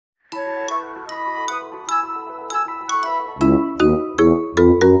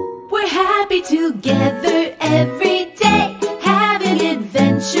we together every day, having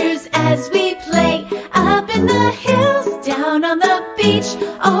adventures as we play. Up in the hills, down on the beach,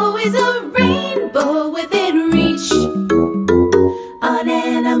 always a rainbow within reach. On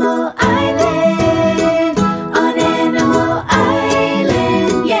Animal Island, on Animal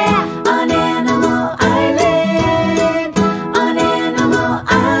Island, yeah. On Animal Island, on Animal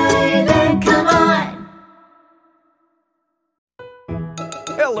Island, come on.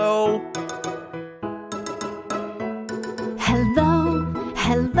 Hello. Hello,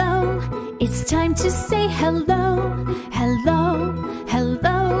 hello, it's time to say hello. Hello,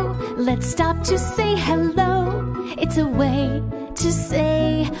 hello, let's stop to say hello. It's a way to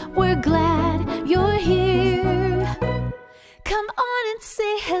say we're glad you're here. Come on and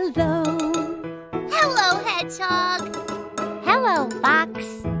say hello. Hello, Hedgehog. Hello, Fox.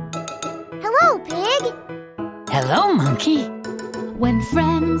 Hello, Pig. Hello, Monkey. When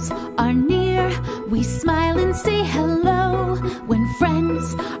friends are near, we smile and say hello. When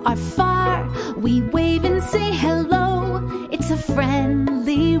friends are far, we wave and say hello. It's a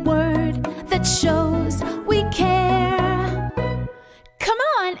friendly word that shows we care. Come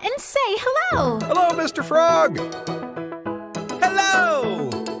on and say hello. Hello, Mr. Frog. Hello.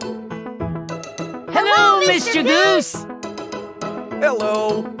 Hello, Mr. Goose.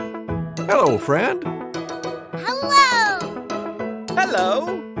 Hello. Hello, friend. Hello.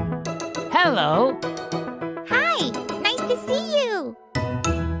 Hello. Hello. Hi, nice to see you.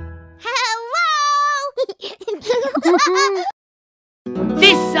 Hello.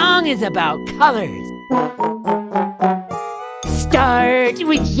 This song is about colors. Start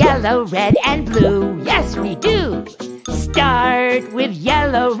with yellow, red, and blue. Yes, we do. Start with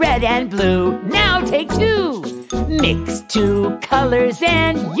yellow, red, and blue. Now take two. Mix two colors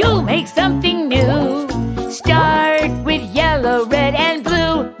and you'll make something new. Start with yellow, red, and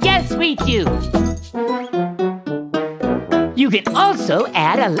blue. Yes, we do. You can also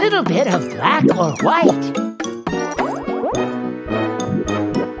add a little bit of black or white.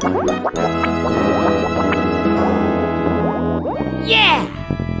 Yeah!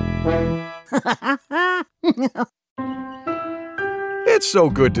 It's so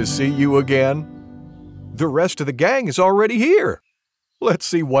good to see you again. The rest of the gang is already here. Let's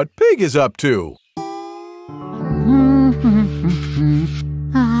see what Pig is up to.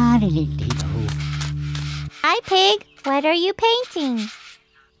 Hi, Pig. What are you painting?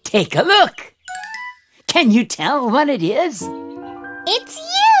 Take a look. Can you tell what it is? It's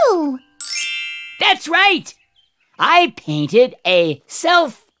you! That's right. I painted a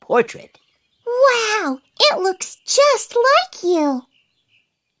self-portrait. Wow, it looks just like you.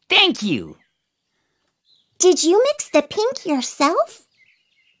 Thank you. Did you mix the pink yourself?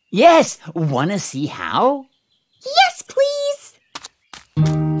 Yes, wanna see how? Yes, please.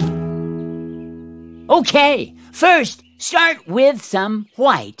 Okay, first start with some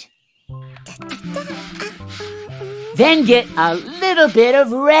white. Then get a little bit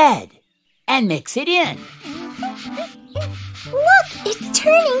of red and mix it in. Look, it's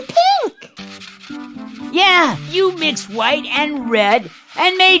turning pink. Yeah, you mixed white and red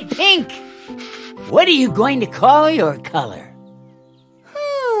and made pink. What are you going to call your color?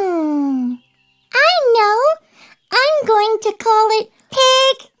 I know. I'm going to call it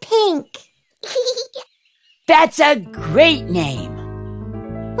Pig Pink. That's a great name.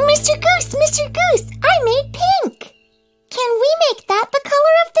 Mr. Goose, I made pink. Can we make that the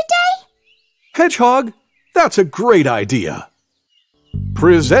color of the day? Hedgehog, that's a great idea.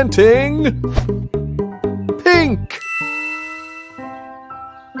 Presenting Pink.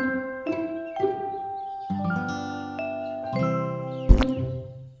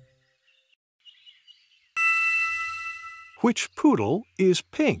 Which poodle is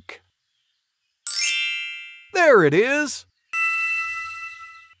pink? There it is.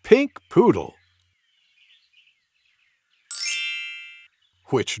 Pink poodle.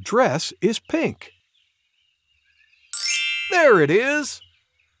 Which dress is pink? There it is.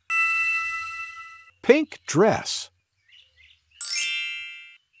 Pink dress.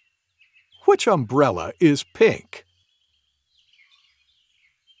 Which umbrella is pink?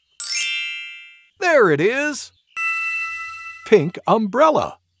 There it is. Pink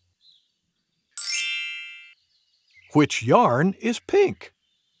umbrella. Which yarn is pink?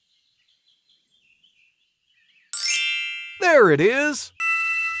 There it is.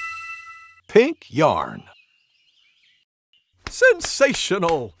 Pink yarn.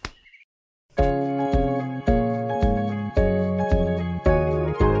 Sensational!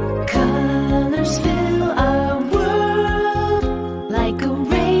 Colors fill our world like a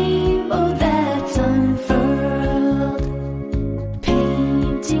rainbow that's unfurled,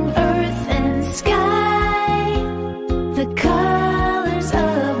 painting earth and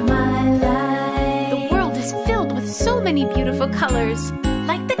beautiful colors,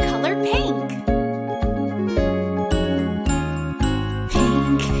 like the color pink.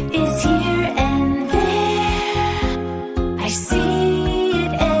 Pink is here and there. I see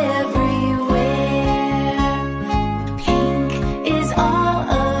it everywhere. Pink is all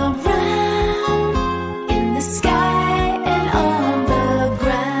around, in the sky and on the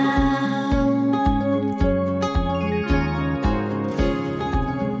ground.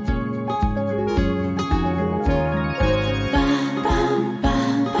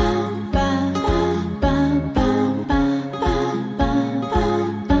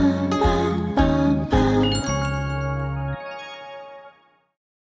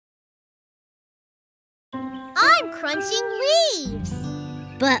 I'm crunching leaves,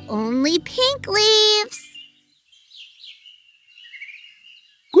 but only pink leaves.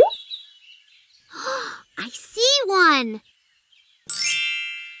 I see one.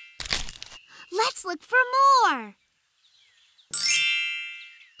 Let's look for more.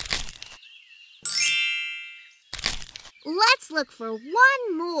 Let's look for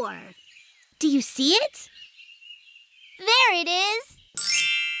one more. Do you see it? There it is.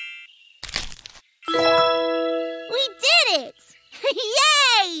 We did it!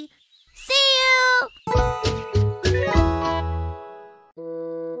 Yay! See you!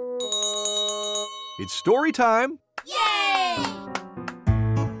 It's story time. Yay!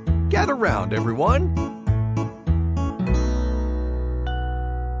 Gather round, everyone.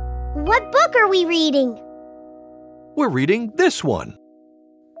 What book are we reading? We're reading this one.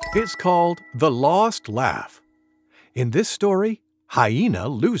 It's called The Lost Laugh. In this story, Hyena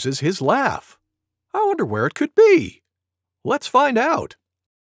loses his laugh. I wonder where it could be. Let's find out.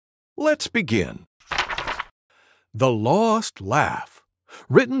 Let's begin. The Lost Laugh,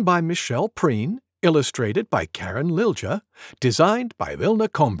 written by Michelle Preen, illustrated by Karen Lilja, designed by Vilna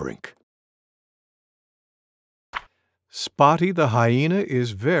Kombrink. Spotty the hyena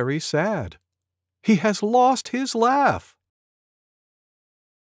is very sad. He has lost his laugh.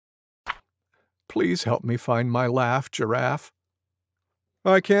 Please help me find my laugh, Giraffe.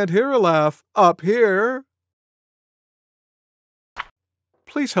 I can't hear a laugh up here.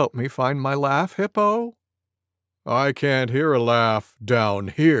 Please help me find my laugh, Hippo. I can't hear a laugh down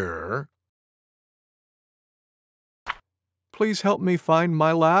here. Please help me find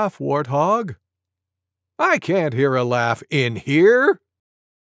my laugh, Warthog. I can't hear a laugh in here.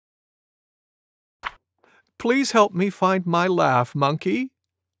 Please help me find my laugh, Monkey.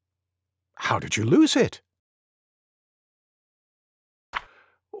 How did you lose it?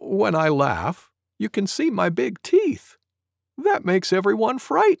 When I laugh, you can see my big teeth. That makes everyone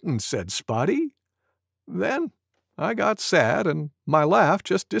frightened, said Spotty. Then I got sad and my laugh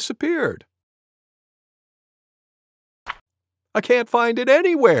just disappeared. I can't find it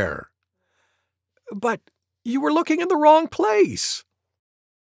anywhere. But you were looking in the wrong place.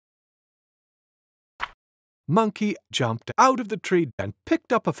 Monkey jumped out of the tree and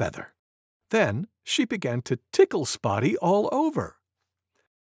picked up a feather. Then she began to tickle Spotty all over.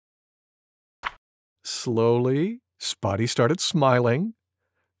 Slowly, Spotty started smiling,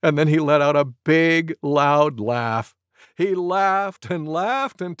 and then he let out a big, loud laugh. He laughed and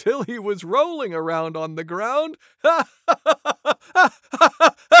laughed until he was rolling around on the ground.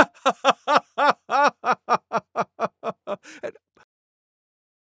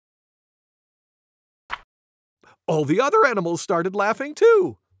 All the other animals started laughing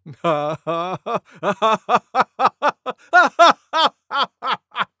too.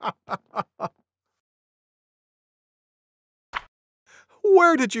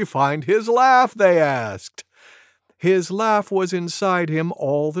 Where did you find his laugh? They asked. His laugh was inside him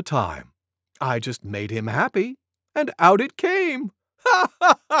all the time. I just made him happy, and out it came.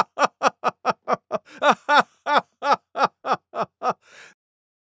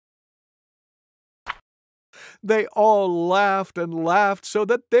 They all laughed and laughed so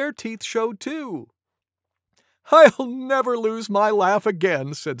that their teeth showed too. I'll never lose my laugh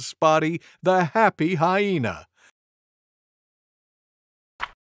again, said Spotty, the happy hyena.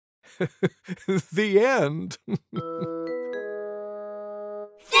 The end.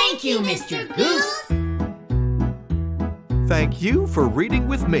 Thank you, Mr. Goose. Thank you for reading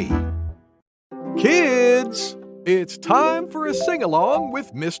with me. Kids, it's time for a sing-along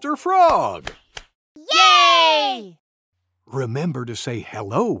with Mr. Frog. Yay! Remember to say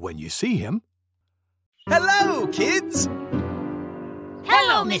hello when you see him. Hello, kids!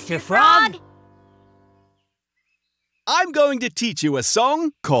 Hello, Mr. Frog. I'm going to teach you a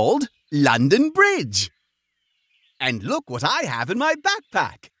song called London Bridge. And look what I have in my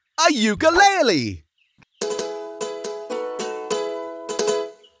backpack, a ukulele.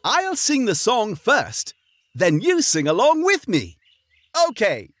 I'll sing the song first, Then you sing along with me.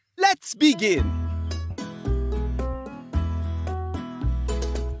 Okay, let's begin.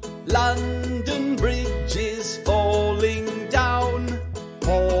 London Bridge is falling down,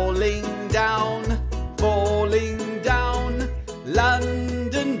 falling down, falling down.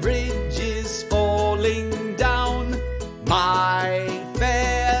 London Bridge is falling down, my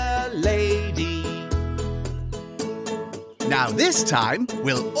fair lady. Now this time,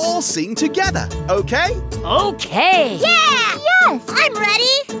 we'll all sing together, okay? Okay. Yeah! Yes! I'm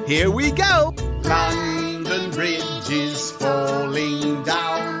ready! Here we go! London Bridge is falling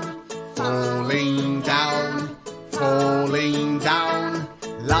down, falling down, falling down.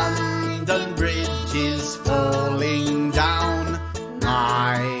 London Bridge is falling down,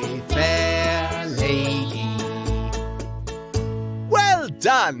 my fair lady. Well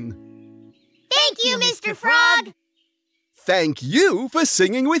done! Thank you, Mr. Frog! Thank you for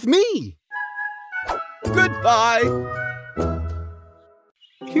singing with me. Goodbye.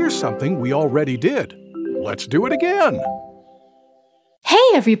 Here's something we already did. Let's do it again. Hey,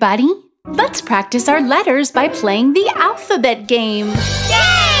 everybody! Let's practice our letters by playing the alphabet game. Yay!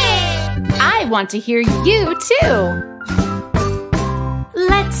 I want to hear you, too.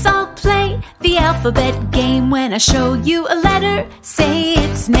 Let's all play the alphabet game. When I show you a letter, say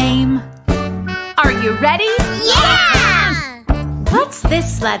its name. Are you ready? Yeah! What's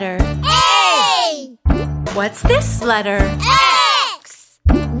this letter? A! What's this letter? X!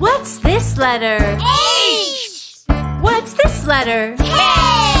 What's this letter? H! What's this letter?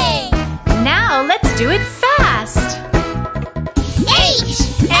 K! Now let's do it fast. H!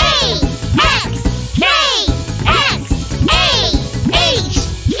 A! X! K! X! A! H!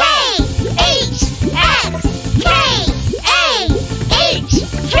 K! H! X! K! A! H!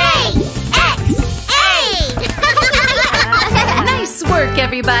 K! X! A! Nice work,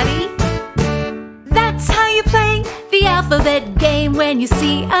 everybody. That's how you play the alphabet game. When you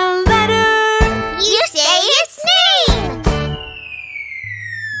see a letter, You say its name!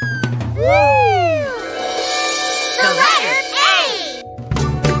 The letter A!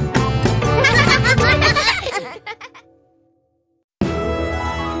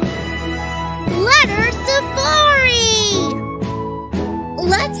 Letter Safari!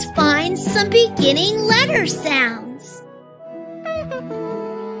 Let's find some beginning letter sounds.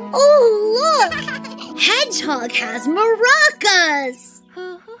 Oh, look! Hedgehog has maracas!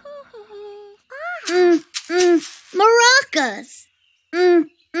 Maracas!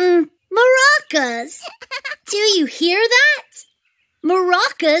 Maracas! Do you hear that?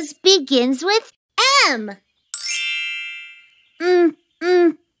 Maracas begins with M.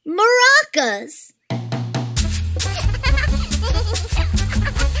 Maracas!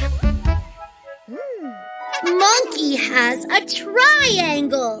 Monkey has a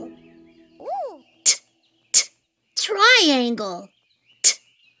triangle. Triangle.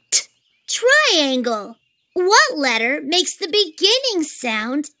 Triangle. What letter makes the beginning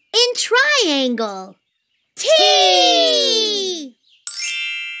sound in triangle? T!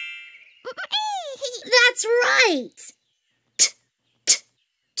 That's right.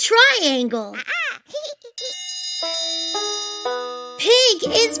 Triangle. Pig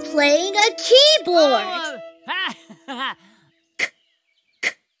is playing a keyboard.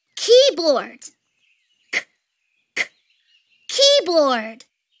 Keyboard. Keyboard.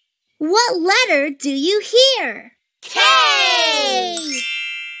 What letter do you hear? K!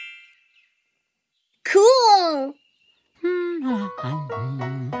 Cool.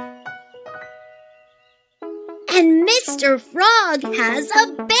 And Mr. Frog has a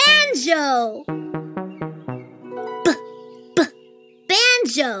banjo.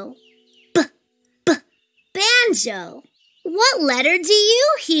 Banjo. Banjo. What letter do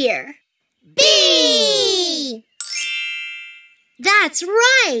you hear? B! That's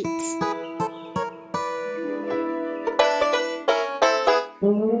right.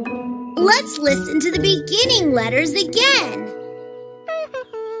 Let's listen to the beginning letters again.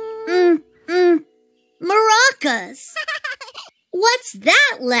 Maracas. What's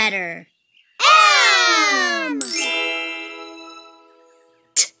that letter? M!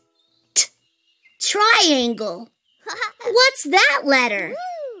 Triangle. What's that letter?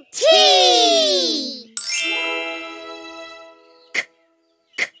 T!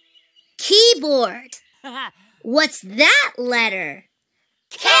 Keyboard. What's that letter?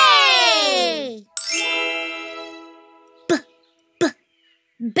 K!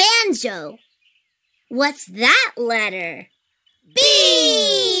 Banjo. What's that letter?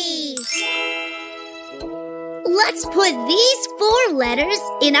 B! Let's put these 4 letters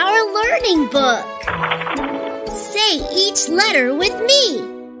in our learning book. Say each letter with me.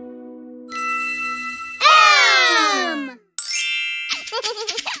 A! T.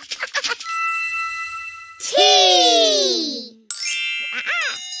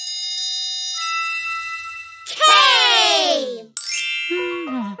 K.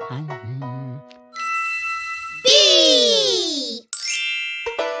 B.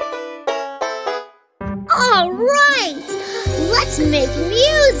 All right, let's make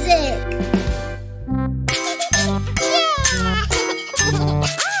music.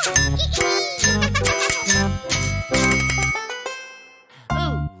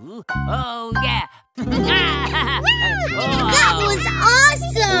 Ooh, oh yeah. That was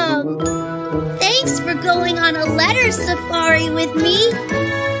awesome! Thanks for going on a letter safari with me.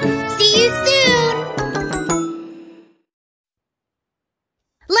 See you soon!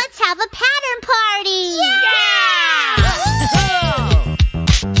 Let's have a pattern party!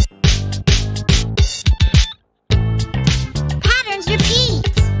 Patterns repeat.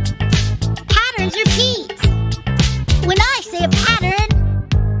 Patterns repeat. When I say a pattern,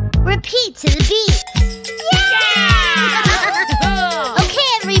 repeat to the beat. Okay,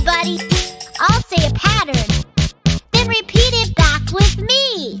 everybody. I'll say a pattern. Then repeat it back with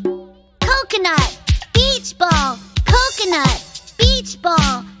me. Coconut, beach ball, coconut, beach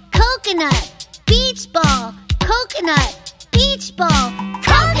ball, coconut, beach ball, coconut, beach ball,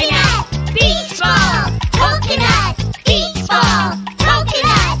 coconut, beach ball, coconut, beach ball,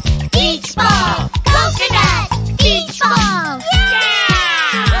 coconut, beach ball, coconut, beach ball.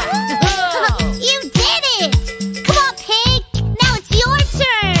 You did it! Come on, Pig. Now it's your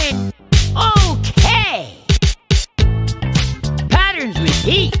turn. Okay. Patterns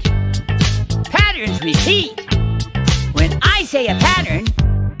repeat. Patterns repeat. When I say a pattern,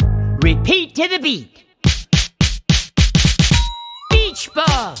 repeat to the beat. Beach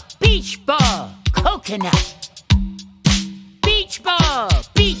ball, coconut. Beach ball,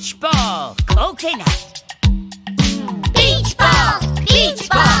 coconut. Beach ball, coconut. Beach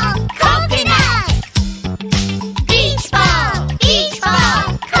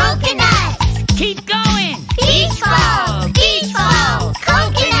ball, coconut. Keep going. Beach ball,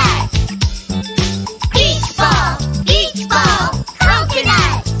 coconut. Beach ball,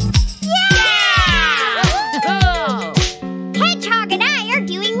 coconut. Hedgehog and I are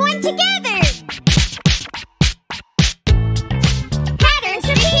doing one together. Patterns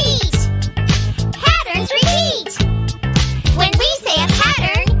repeat. Patterns repeat. When we say a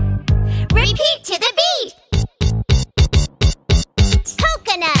pattern, repeat to the beat.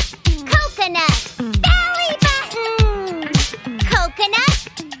 Coconut, belly button. Coconut,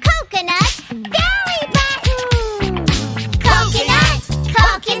 belly button. Coconut,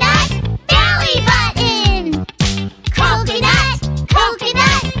 belly button. Coconut,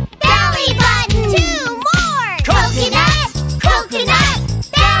 belly button. Two more. Coconut,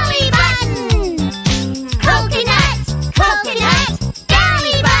 belly button. Coconut,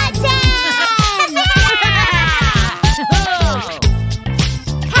 belly button.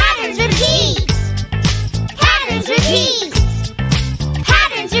 Patterns repeat. Patterns repeat.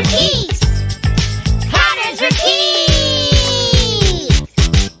 Patterns repeat. Patterns repeat.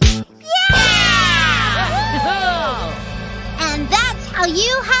 Yeah! And that's how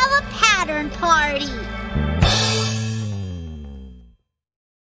you have a pattern party.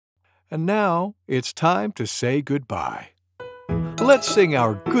 And now it's time to say goodbye. Let's sing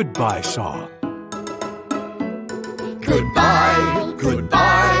our goodbye song. Goodbye,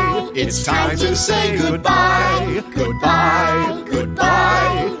 goodbye, it's time to say goodbye. Goodbye,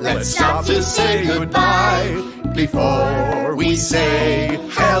 goodbye, let's stop to say goodbye before we say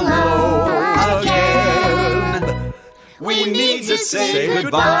hello again. We need to say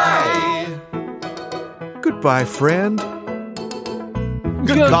goodbye. Goodbye, friend.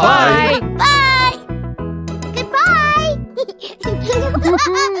 Goodbye. Bye. Goodbye.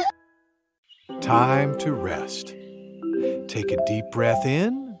 Time to rest. Take a deep breath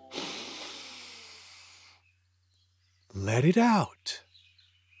in. Let it out.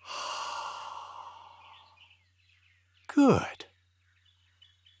 Good.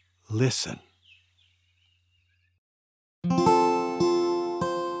 Listen.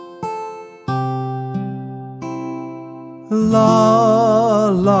 La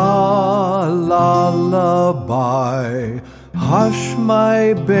la lullaby. Hush,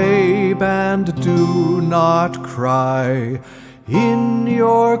 my babe, and do not cry. In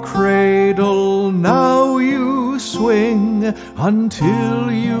your cradle now you swing.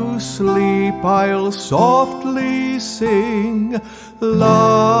 Until you sleep I'll softly sing.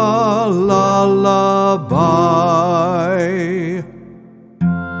 La la lullaby.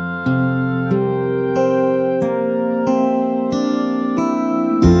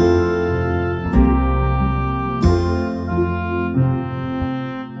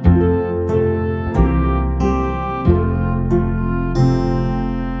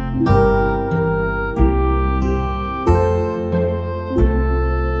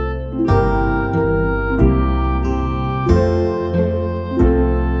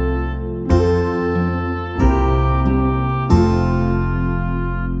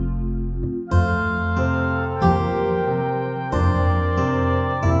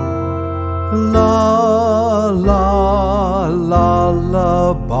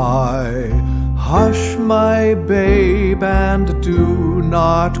 lullaby. Hush, my babe, and do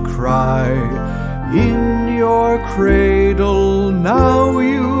not cry. In your cradle now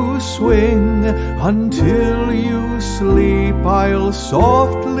you swing. Until you sleep I'll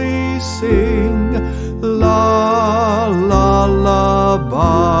softly sing la la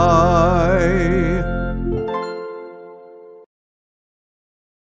lullaby.